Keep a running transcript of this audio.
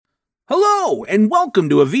Hello, and welcome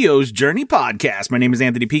to a VO's Journey podcast. My name is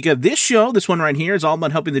Anthony Pica. This one right here, is all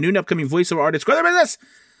about helping the new and upcoming voiceover artists grow their business,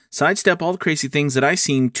 sidestep all the crazy things that I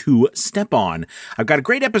seem to step on. I've got a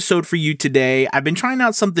great episode for you today. I've been trying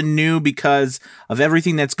out something new because of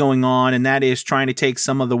everything that's going on, and that is trying to take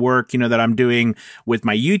some of the work, that I'm doing with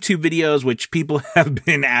my YouTube videos, which people have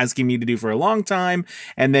been asking me to do for a long time,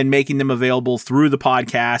 and then making them available through the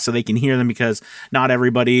podcast so they can hear them, because not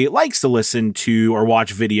everybody likes to listen to or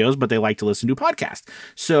watch videos, but they like to listen to podcasts.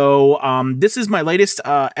 So this is my latest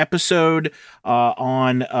episode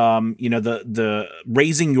on the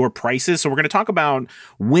raising your prices. So we're going to talk about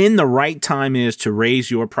when the right time is to raise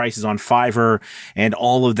your prices on Fiverr and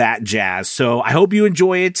all of that jazz. So I hope you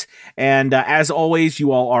enjoy it. And as always,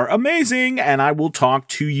 you all are amazing, and I will talk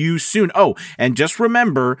to you soon. Oh, and just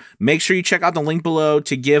remember, make sure you check out the link below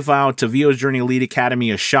to give out to VO's Journey Elite Academy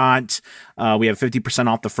a shot. We have 50%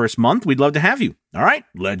 off the first month. We'd love to have you. All right,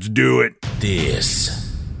 let's do it.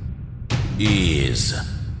 This is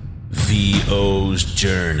VO's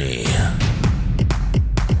Journey.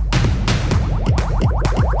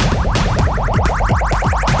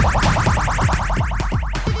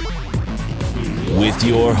 With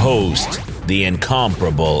your host, the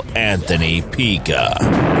incomparable Anthony Pica.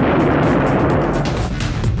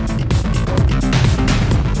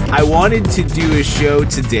 I wanted to do a show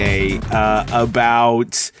today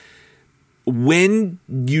about when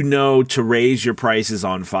to raise your prices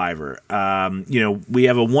on Fiverr. We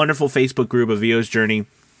have a wonderful Facebook group of VO's Journey,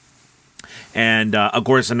 and of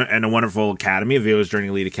course, and a wonderful academy, of VO's Journey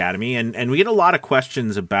Elite Academy, and we get a lot of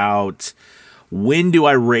questions about when do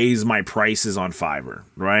I raise my prices on Fiverr,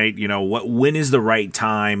 right? When is the right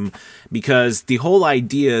time? Because the whole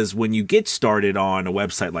idea is when you get started on a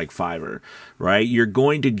website like Fiverr, right, you're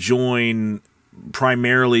going to join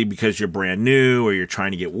primarily because you're brand new or you're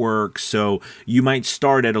trying to get work. So you might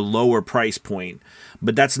start at a lower price point,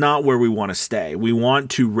 but that's not where we want to stay. We want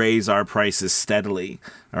to raise our prices steadily,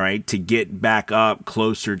 all right, to get back up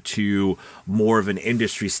closer to more of an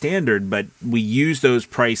industry standard. But we use those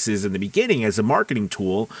prices in the beginning as a marketing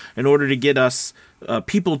tool in order to get us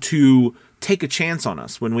people to take a chance on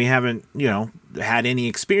us when we haven't, had any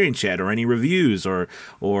experience yet, or any reviews, or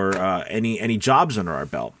any jobs under our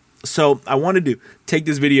belt. So I wanted to take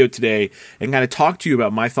this video today and kind of talk to you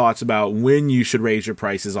about my thoughts about when you should raise your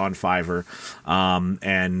prices on Fiverr,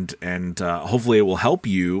 and hopefully it will help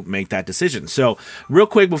you make that decision. So real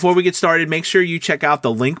quick, before we get started, make sure you check out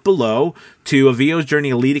the link below to a VO's Journey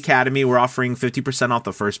Elite Academy. We're offering 50% off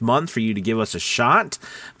the first month for you to give us a shot.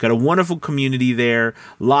 We've got a wonderful community there,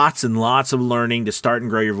 lots and lots of learning to start and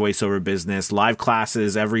grow your voiceover business, live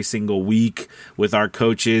classes every single week with our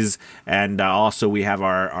coaches, and also we have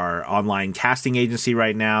our online casting agency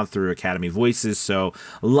right now through Academy Voices. So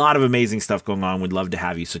a lot of amazing stuff going on. We'd love to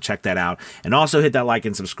have you. So check that out. And also hit that like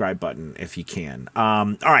and subscribe button if you can.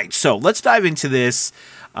 All right. So let's dive into this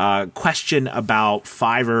question about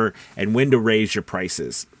Fiverr and when to raise your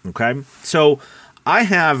prices. Okay. So I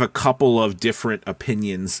have a couple of different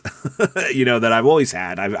opinions, that I've always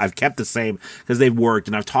had. I've kept the same because they've worked,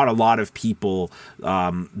 and I've taught a lot of people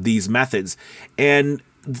these methods. And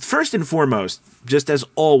first and foremost, just as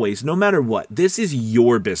always, no matter what, this is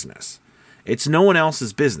your business. It's no one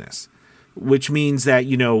else's business, which means that,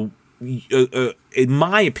 in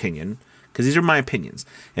my opinion, because these are my opinions,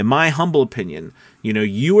 in my humble opinion,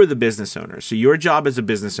 you are the business owner. So your job as a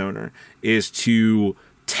business owner is to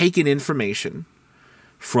take in information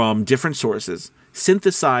from different sources,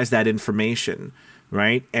 synthesize that information,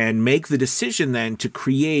 right, and make the decision then to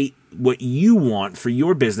create what you want for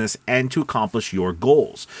your business and to accomplish your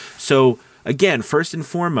goals. So again, first and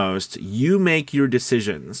foremost, you make your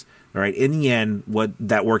decisions, all right, in the end, what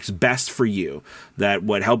that works best for you, that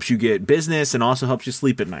what helps you get business and also helps you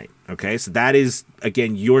sleep at night. Okay. So that is,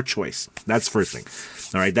 again, your choice. That's the first thing.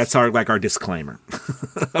 All right. That's our disclaimer.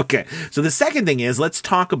 Okay. So the second thing is, let's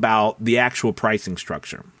talk about the actual pricing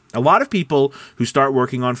structure. A lot of people who start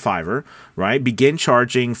working on Fiverr, right, begin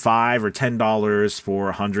charging $5 or $10 for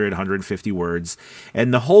 100, 150 words.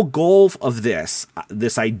 And the whole goal of this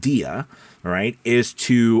idea, all right, is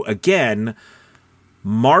to, again,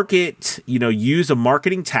 market, use a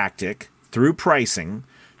marketing tactic through pricing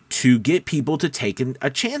to get people to take a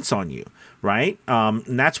chance on you, right?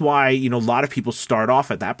 And that's why, a lot of people start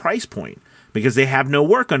off at that price point, because they have no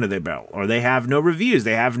work under their belt, or they have no reviews,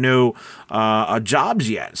 they have no jobs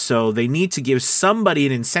yet. So they need to give somebody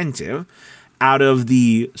an incentive out of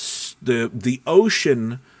the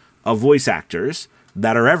ocean of voice actors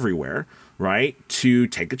that are everywhere, right, to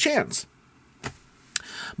take a chance.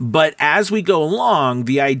 But as we go along,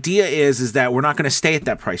 the idea is that we're not going to stay at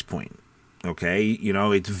that price point. Okay.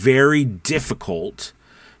 It's very difficult,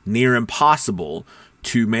 near impossible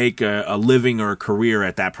to make a living or a career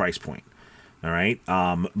at that price point. All right.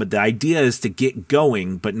 But the idea is to get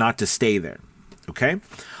going, but not to stay there. Okay.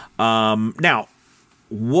 Now,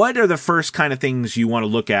 what are the first kind of things you want to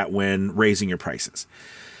look at when raising your prices?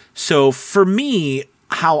 So for me,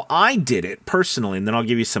 how I did it personally, and then I'll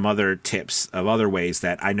give you some other tips of other ways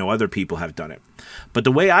that I know other people have done it. But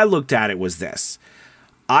the way I looked at it was this.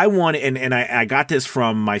 I wanted, and I got this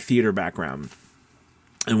from my theater background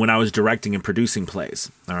and when I was directing and producing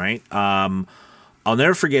plays. All right. I'll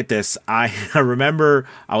never forget this. I remember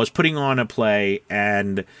I was putting on a play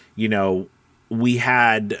and, we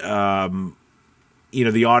had, the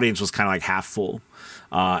audience was kind of like half full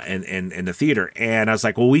in the theater. And I was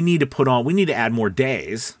like, well, we need to add more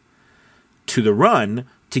days to the run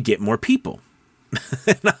to get more people.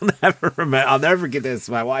 And I'll never forget this.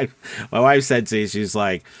 My wife said to me, she's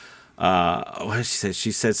like, what she said?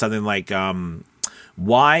 She said something like,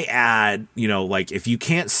 why add, if you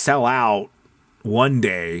can't sell out one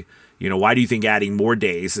day, why do you think adding more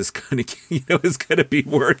days is going to be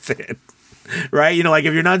worth it? Right?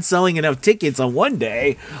 If you're not selling enough tickets on one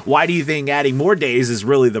day, why do you think adding more days is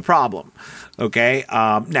really the problem? Okay.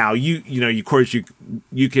 Now of course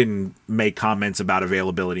you can make comments about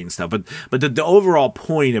availability and stuff, but the overall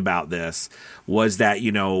point about this was that,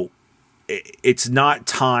 it's not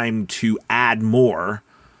time to add more,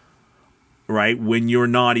 right? When you're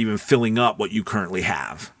not even filling up what you currently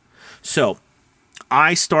have. So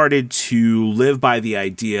I started to live by the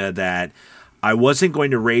idea that I wasn't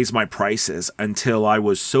going to raise my prices until I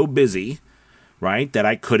was so busy, right, that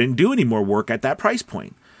I couldn't do any more work at that price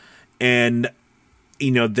point. And,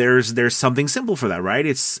 there's something simple for that, right?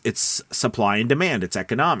 It's supply and demand. It's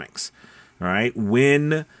economics, right?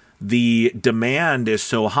 When the demand is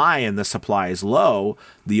so high and the supply is low,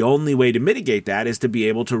 the only way to mitigate that is to be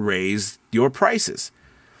able to raise your prices.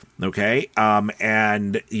 Okay.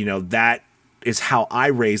 And that is how I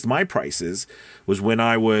raised my prices, was when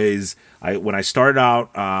when I started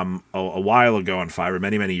out a while ago on Fiverr,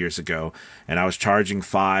 many, many years ago, and I was charging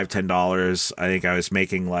 $5, $10. I think I was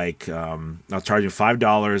making I was charging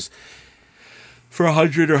 $5 for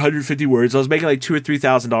 100 or 150 words. I was making like $2,000 or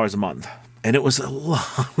 $3,000 a month. And it was a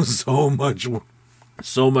lot, so much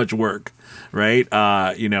work, right?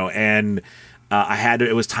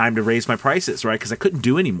 It was time to raise my prices, right? Because I couldn't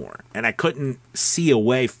do anymore, and I couldn't see a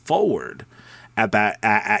way forward at that,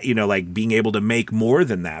 being able to make more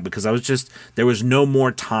than that, because there was no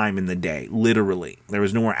more time in the day. Literally, there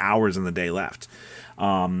was no more hours in the day left.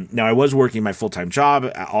 Now I was working my full-time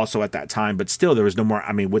job also at that time, but still there was no more,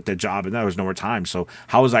 with the job and there was no more time. So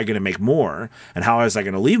how was I going to make more? And how was I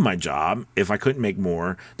going to leave my job if I couldn't make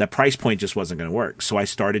more? That price point just wasn't going to work. So I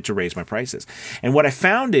started to raise my prices. And what I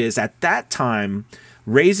found is at that time,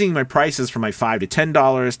 raising my prices from my $5 to $10,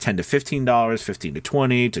 $10 to $15, $15 to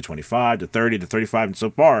 $20 to $25 to $30 to $35, and so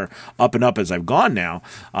far up and up as I've gone now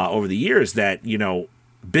over the years, that,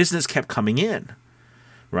 business kept coming in.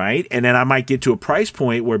 Right. And then I might get to a price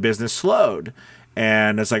point where business slowed.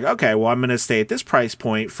 And it's like, okay, well, I'm going to stay at this price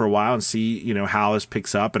point for a while and see, how this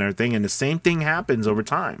picks up and everything. And the same thing happens over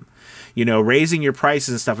time, raising your prices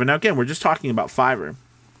and stuff. And now, again, we're just talking about Fiverr.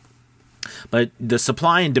 But the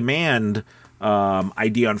supply and demand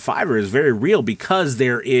idea on Fiverr is very real, because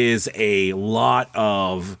there is a lot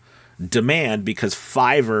of demand, because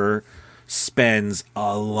Fiverr spends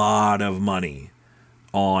a lot of money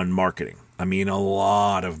on marketing. A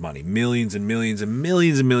lot of money, millions and millions and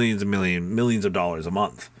millions and millions and millions of dollars a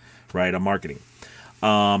month, right, on marketing.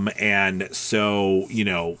 And so,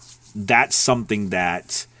 that's something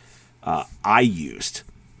that I used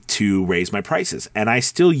to raise my prices. And I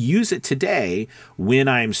still use it today when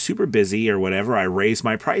I'm super busy or whatever. I raise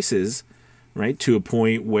my prices, right, to a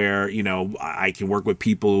point where, I can work with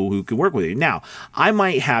people who can work with you. Now,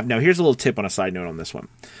 here's a little tip on a side note on this one.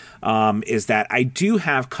 Is that I do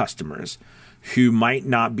have customers who might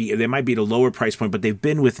be at a lower price point, but they've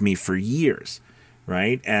been with me for years,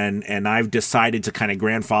 right? And I've decided to kind of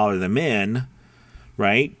grandfather them in,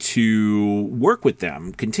 right, to work with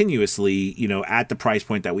them continuously, at the price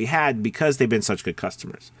point that we had, because they've been such good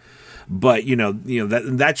customers. But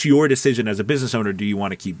that's your decision as a business owner. Do you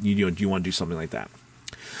want to do you want to do something like that?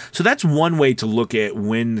 So that's one way to look at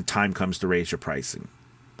when the time comes to raise your pricing.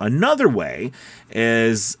 Another way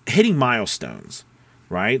is hitting milestones,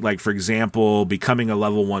 right? Like, for example, becoming a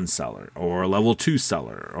level 1 seller, or a level 2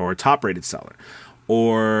 seller, or a top rated seller,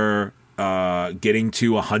 or getting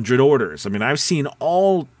to 100 orders. I've seen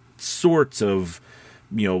all sorts of,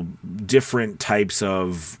 different types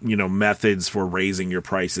of, methods for raising your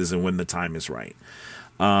prices and when the time is right.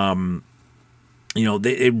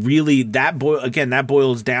 It really, that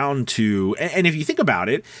boils down to, and if you think about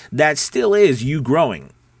it, that still is you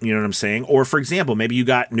growing. You know what I'm saying? Or for example, maybe you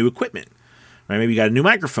got new equipment, right? Maybe you got a new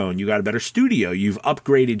microphone, you got a better studio, you've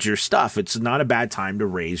upgraded your stuff. It's not a bad time to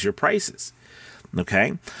raise your prices.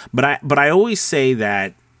 Okay. But I always say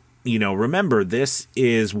that, remember, this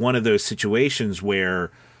is one of those situations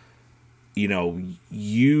where,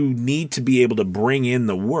 you need to be able to bring in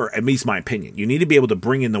the work, at least my opinion. You need to be able to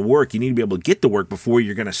bring in the work. You need to be able to get the work before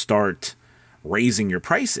you're going to start raising your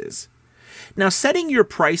prices. Now, setting your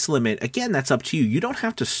price limit, again, that's up to you. You don't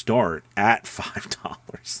have to start at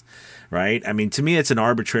 $5, right? I mean, to me, it's an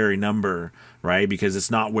arbitrary number, right? Because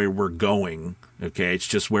it's not where we're going, okay? It's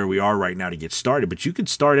just where we are right now to get started. But you could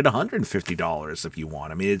start at $150 if you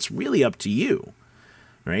want. I mean, it's really up to you.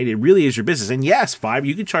 Right? It really is your business. And yes, Fiverr,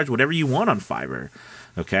 you can charge whatever you want on Fiverr.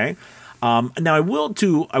 Okay. Now I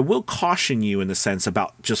will caution you in the sense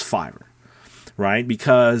about just Fiverr, right?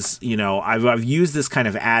 Because, I've used this kind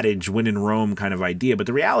of adage, when in Rome kind of idea, but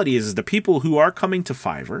the reality is the people who are coming to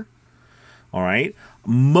Fiverr, all right,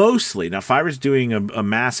 mostly, now Fiverr's doing a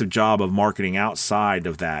massive job of marketing outside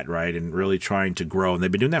of that, right? And really trying to grow. And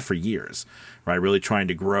they've been doing that for years, right? Really trying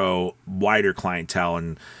to grow wider clientele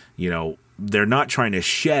and, they're not trying to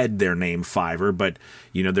shed their name Fiverr, but,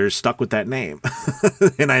 they're stuck with that name.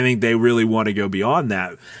 And I think they really want to go beyond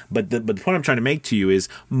that. But the point I'm trying to make to you is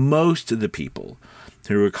most of the people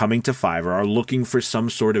who are coming to Fiverr are looking for some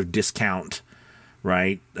sort of discount,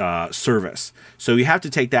 right, service. So you have to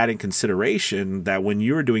take that in consideration, that when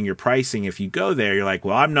you're doing your pricing, if you go there, you're like,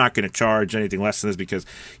 well, I'm not going to charge anything less than this because,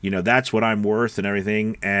 that's what I'm worth and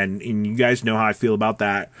everything. And you guys know how I feel about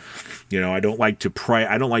that. I don't like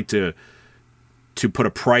to put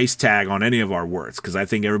a price tag on any of our worths, because I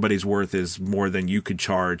think everybody's worth is more than you could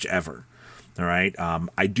charge ever. All right.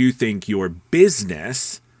 I do think your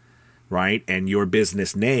business, right, and your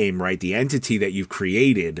business name, right, the entity that you've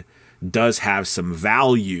created does have some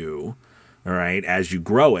value, all right, as you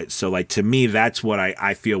grow it. So, like, to me, that's what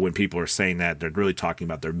I feel when people are saying that. They're really talking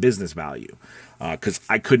about their business value, because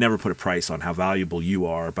I could never put a price on how valuable you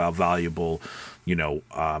are, about valuable,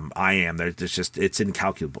 I am. It's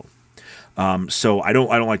incalculable. So I don't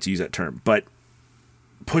like to use that term, but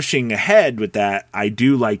pushing ahead with that, I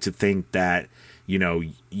do like to think that,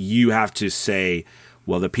 you have to say,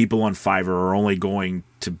 well, the people on Fiverr are only going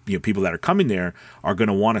to, people that are coming there are going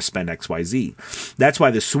to want to spend XYZ. That's why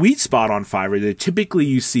the sweet spot on Fiverr, typically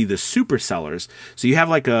you see the super sellers. So you have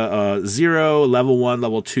like a 0, level 1,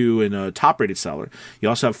 level 2, and a top rated seller. You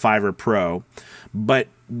also have Fiverr Pro, but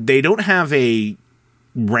they don't have a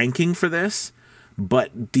ranking for this.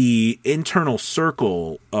 But the internal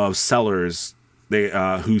circle of sellers,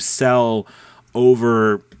 who sell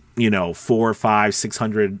over, 4, 5,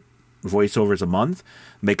 600 voiceovers a month,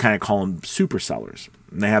 they kind of call them super sellers.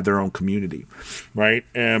 And they have their own community, right?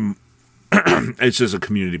 It's just a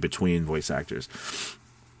community between voice actors.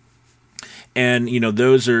 And,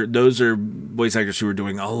 those are voice actors who are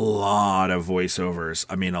doing a lot of voiceovers.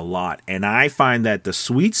 I mean, a lot. And I find that the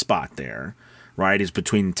sweet spot there, right, is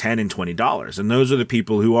between $10 and $20. And those are the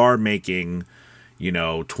people who are making,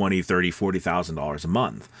 $20, $30, $40,000 a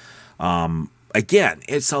month. Again,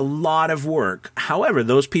 it's a lot of work. However,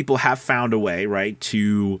 those people have found a way, right,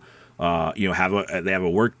 to, they have a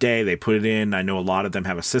work day, they put it in. I know a lot of them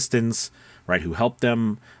have assistants, right, who help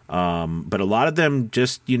them. But a lot of them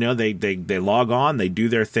just, they log on, they do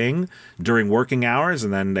their thing during working hours,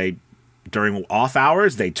 and then during off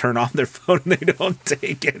hours, they turn off their phone and they don't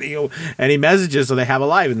take any messages, so they have a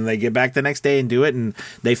life, and then they get back the next day and do it, and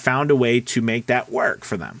they found a way to make that work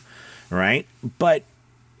for them, right? But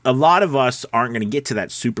a lot of us aren't going to get to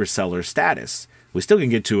that super seller status. We still can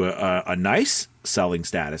get to a nice selling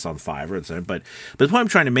status on Fiverr, but the point I'm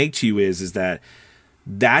trying to make to you is that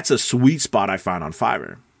that's a sweet spot I find on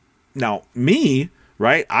Fiverr. Now, me,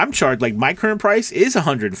 right, I'm charged, like, my current price is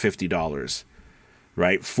 $150.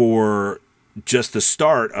 Right, for just the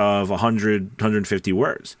start of 100, 150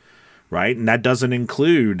 words, right? And that doesn't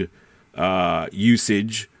include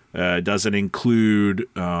usage, doesn't include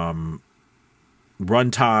runtime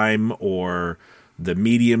or the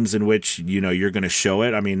mediums in which, you're going to show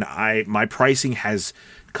it. I mean, my pricing has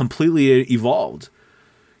completely evolved.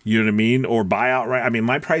 You know what I mean? Or buyout, right? I mean,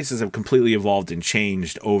 my prices have completely evolved and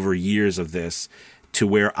changed over years of this, to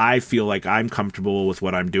where I feel like I'm comfortable with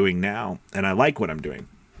what I'm doing now, and I like what I'm doing.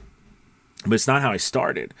 But it's not how I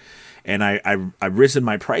started. And I've risen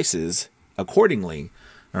my prices accordingly,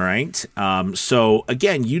 all right? So,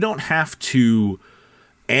 again, you don't have to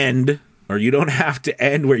end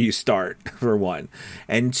where you start, for one.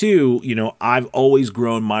 And two, I've always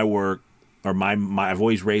grown my work or I've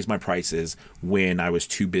always raised my prices when I was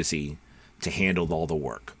too busy to handle all the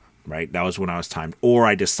work, right? That was when I was timed, or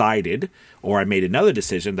I decided, or I made another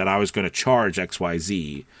decision that I was going to charge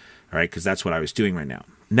XYZ, right? Because that's what I was doing right now.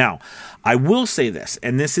 Now, I will say this,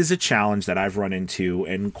 and this is a challenge that I've run into,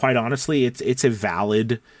 and quite honestly, it's a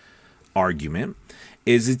valid argument.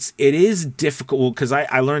 It is difficult because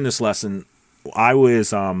I learned this lesson. I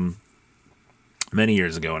was many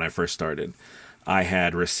years ago when I first started. I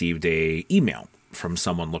had received a email from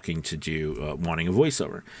someone looking to do wanting a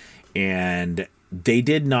voiceover, and they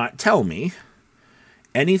did not tell me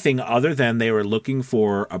anything other than they were looking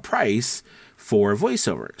for a price for a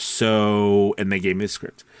voiceover. So, and they gave me the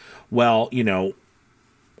script. Well,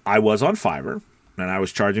 I was on Fiverr, and I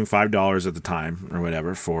was charging $5 at the time or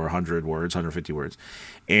whatever for 100 words, 150 words.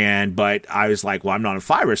 But I was like, well, I'm not on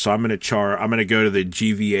Fiverr, so I'm going to go to the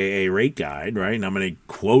GVAA rate guide, right? And I'm going to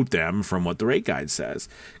quote them from what the rate guide says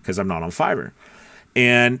because I'm not on Fiverr.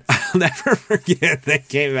 And I'll never forget, they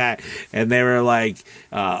came back and they were like,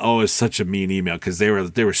 it's such a mean email because they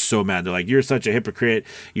were so mad. They're like, you're such a hypocrite.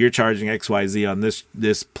 You're charging XYZ on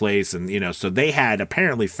this place. And, so they had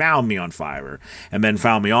apparently found me on Fiverr and then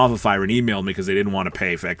found me off of Fiverr and emailed me because they didn't want to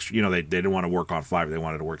pay for extra, they didn't want to work on Fiverr. They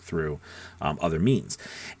wanted to work through other means.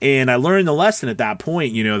 And I learned the lesson at that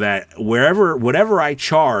point, that whatever I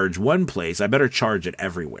charge one place, I better charge it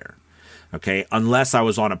everywhere. Okay, unless I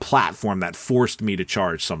was on a platform that forced me to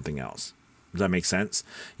charge something else. Does that make sense?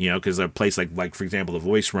 Because a place like for example, the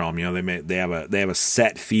Voice Realm, they have a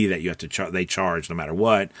set fee that you have to they charge no matter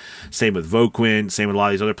what. Same with Voquent, same with a lot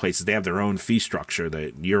of these other places. They have their own fee structure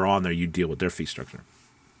that you're on there. You deal with their fee structure.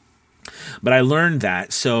 But I learned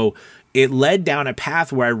that, so it led down a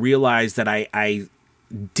path where I realized that I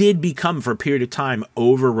did become, for a period of time,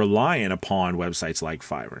 over-reliant upon websites like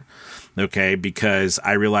Fiverr, okay? Because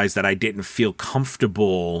I realized that I didn't feel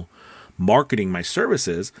comfortable marketing my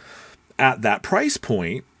services at that price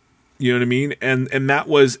point, you know what I mean? And that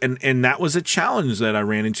was and that was a challenge that I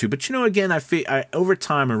ran into. But again, I over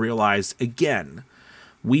time I realized, again,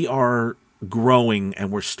 we are growing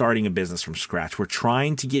and we're starting a business from scratch. We're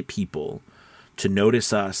trying to get people to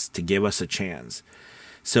notice us, to give us a chance.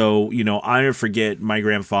 So, I never forget my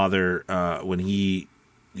grandfather when he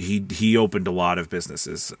opened a lot of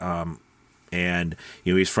businesses, and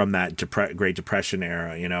he's from that Great Depression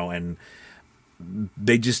era, and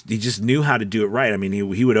he just knew how to do it right. I mean,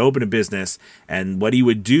 he would open a business, and what he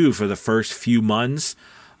would do for the first few months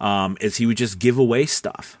is he would just give away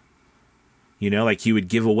stuff. Like he would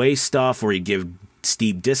give away stuff, or he'd give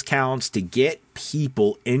steep discounts to get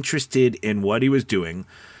people interested in what he was doing,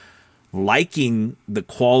 liking the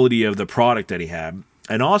quality of the product that he had,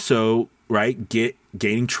 and also, right,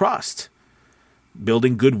 gaining trust,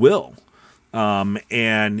 building goodwill.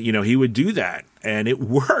 And, he would do that, and it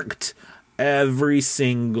worked every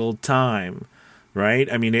single time,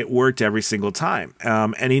 right? I mean, it worked every single time.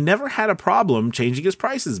 And he never had a problem changing his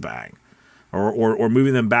prices back or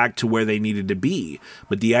moving them back to where they needed to be.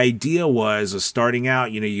 But the idea was starting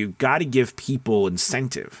out, you've got to give people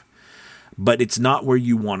incentive, but it's not where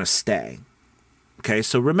you want to stay. Okay,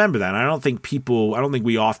 so remember that. I don't think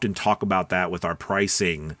we often talk about that with our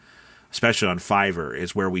pricing, especially on Fiverr,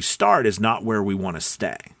 is where we start is not where we want to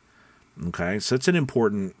stay. Okay, so that's an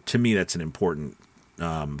important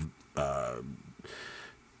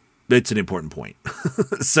point.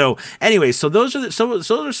 So anyway, so those are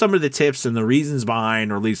some of the tips and the reasons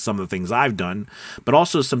behind, or at least some of the things I've done, but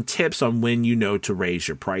also some tips on when to raise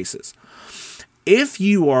your prices. If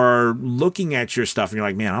you are looking at your stuff and you're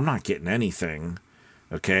like, man, I'm not getting anything,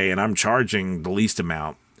 okay, and I'm charging the least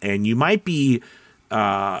amount, and you might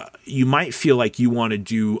feel like you want to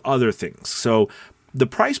do other things. So the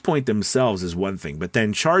price point themselves is one thing, but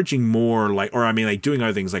then charging more, doing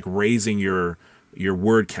other things like raising your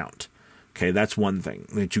word count. Okay, that's one thing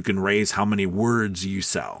that you can raise, how many words you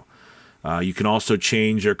sell. You can also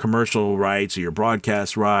change your commercial rights or your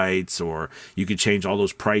broadcast rights, or you can change all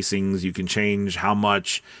those pricings. You can change how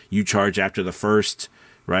much you charge after the first,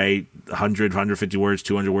 right, 100, 150 words,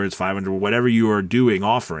 200 words, 500, whatever you are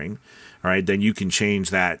offering, all right, then you can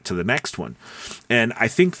change that to the next one. And I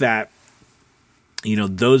think that,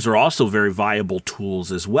 those are also very viable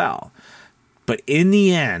tools as well. But in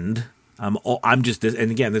the end, I'm just this,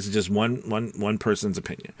 and again, this is just one person's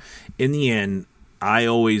opinion. In the end, I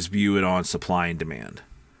always view it on supply and demand.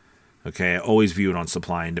 Okay, I always view it on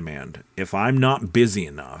supply and demand. If I'm not busy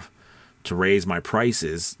enough to raise my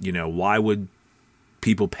prices, why would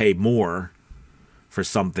people pay more for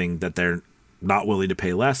something that they're not willing to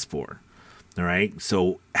pay less for? All right,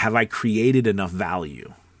 so have I created enough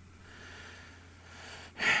value?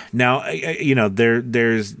 Now,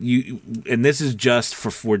 there's you, and this is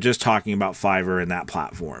just we're just talking about Fiverr and that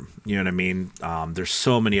platform. You know what I mean? There's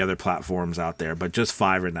so many other platforms out there, but just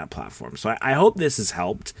Fiverr and that platform. So I hope this has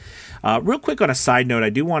helped. Real quick on a side note, I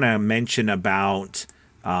do want to mention about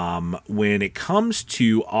when it comes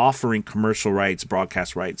to offering commercial rights,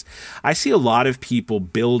 broadcast rights. I see a lot of people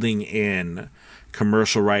building in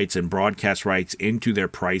commercial rights and broadcast rights into their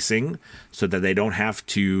pricing so that they don't have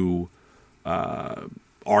to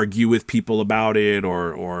argue with people about it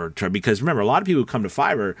or try, because remember, a lot of people who come to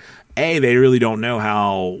Fiverr, they really don't know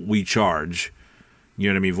how we charge, you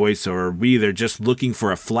know what I mean, voiceover. They're just looking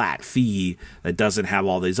for a flat fee that doesn't have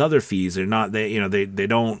all these other fees. They're not, they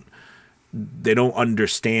don't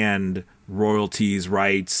understand royalties,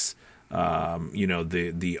 rights,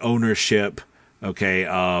 the ownership, okay,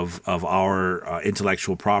 of our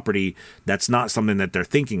intellectual property. That's not something that they're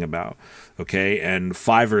thinking about, okay? And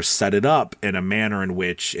Fiverr set it up in a manner in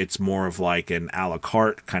which it's more of like an a la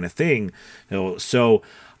carte kind of thing. So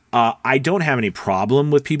I don't have any problem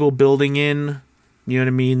with people building in, you know what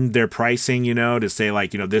I mean, their pricing, to say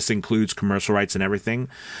like, this includes commercial rights and everything.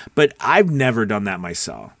 But I've never done that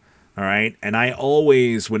myself. All right. And I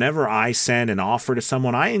always, whenever I send an offer to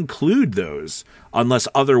someone, I include those unless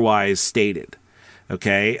otherwise stated.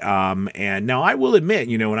 Okay. And now I will admit,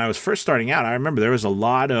 when I was first starting out, I remember there was a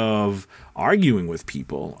lot of arguing with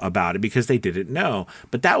people about it because they didn't know.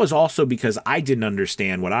 But that was also because I didn't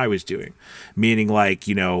understand what I was doing. Meaning like,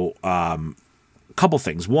 a couple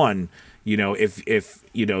things. One, if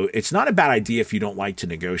it's not a bad idea if you don't like to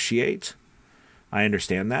negotiate. I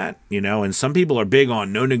understand that, and some people are big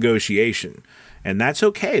on no negotiation, and that's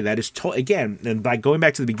okay. That is again, and by going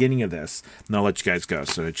back to the beginning of this, and I'll let you guys go.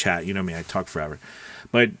 So chat, me, I talk forever,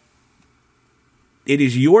 but it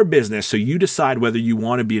is your business. So you decide whether you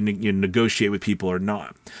want to be negotiate with people or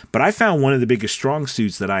not. But I found one of the biggest strong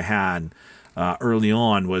suits that I had early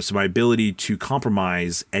on was my ability to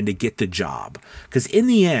compromise and to get the job. Because in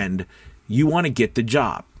the end, you want to get the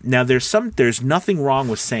job. Now there's nothing wrong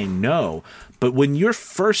with saying no. But when you're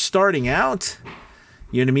first starting out,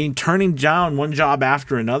 you know what I mean, turning down one job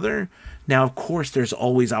after another. Now, of course, there's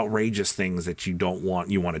always outrageous things that you want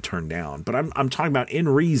to turn down. But I'm talking about in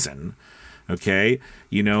reason. Okay,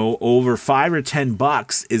 over $5 or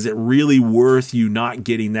 $10, is it really worth you not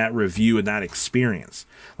getting that review and that experience?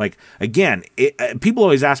 Like, again, people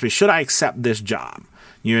always ask me, should I accept this job?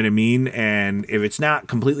 You know what I mean? And if it's not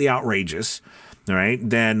completely outrageous, all right,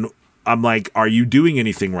 then I'm like, are you doing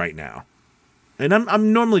anything right now? And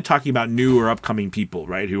I'm normally talking about new or upcoming people,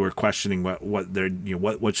 right, who are questioning what they're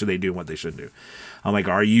what should they do and what they shouldn't do. I'm like,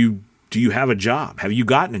 do you have a job? Have you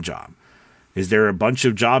gotten a job? Is there a bunch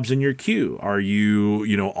of jobs in your queue? Are you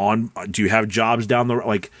do you have jobs down the road?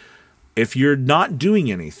 Like, if you're not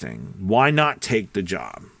doing anything, why not take the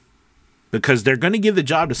job? Because they're going to give the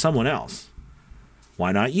job to someone else.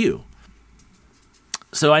 Why not you?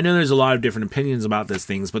 So I know there's a lot of different opinions about these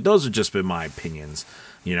things, but those have just been my opinions,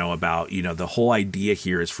 about, the whole idea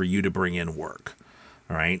here is for you to bring in work.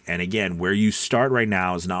 All right. And again, where you start right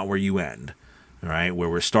now is not where you end. All right. Where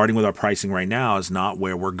we're starting with our pricing right now is not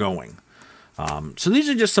where we're going. So these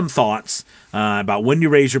are just some thoughts about when you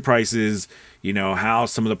raise your prices, how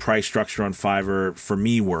some of the price structure on Fiverr for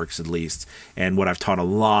me works, at least, and what I've taught a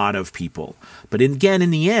lot of people. But again,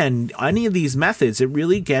 in the end, any of these methods, it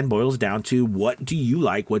really again boils down to what do you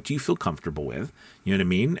like, what do you feel comfortable with, you know what I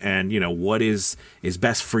mean, and what is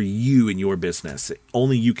best for you in your business.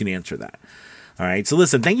 Only you can answer that. All right. So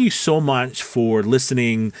listen, thank you so much for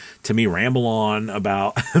listening to me ramble on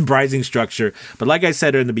about pricing structure. But like I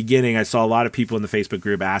said in the beginning, I saw a lot of people in the Facebook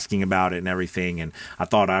group asking about it and everything. And I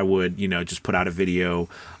thought I would, just put out a video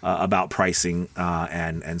about pricing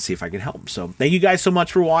and see if I could help. So thank you guys so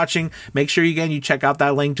much for watching. Make sure, again, you check out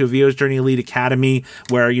that link to VO's Journey Elite Academy,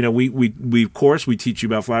 where, we of course, we teach you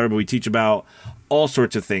about Fiverr, but we teach about all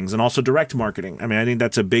sorts of things, and also direct marketing. I mean, I think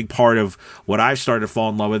that's a big part of what I've started to fall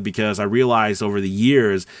in love with, because I realized over the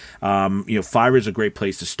years, Fiverr is a great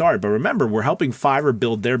place to start. But remember, we're helping Fiverr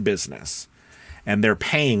build their business, and they're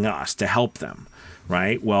paying us to help them,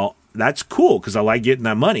 right? Well, that's cool because I like getting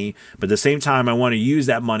that money, but at the same time, I want to use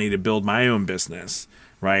that money to build my own business,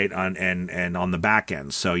 right? And on the back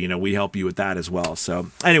end. So, we help you with that as well. So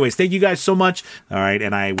anyways, thank you guys so much. All right.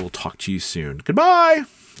 And I will talk to you soon. Goodbye.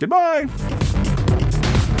 Goodbye.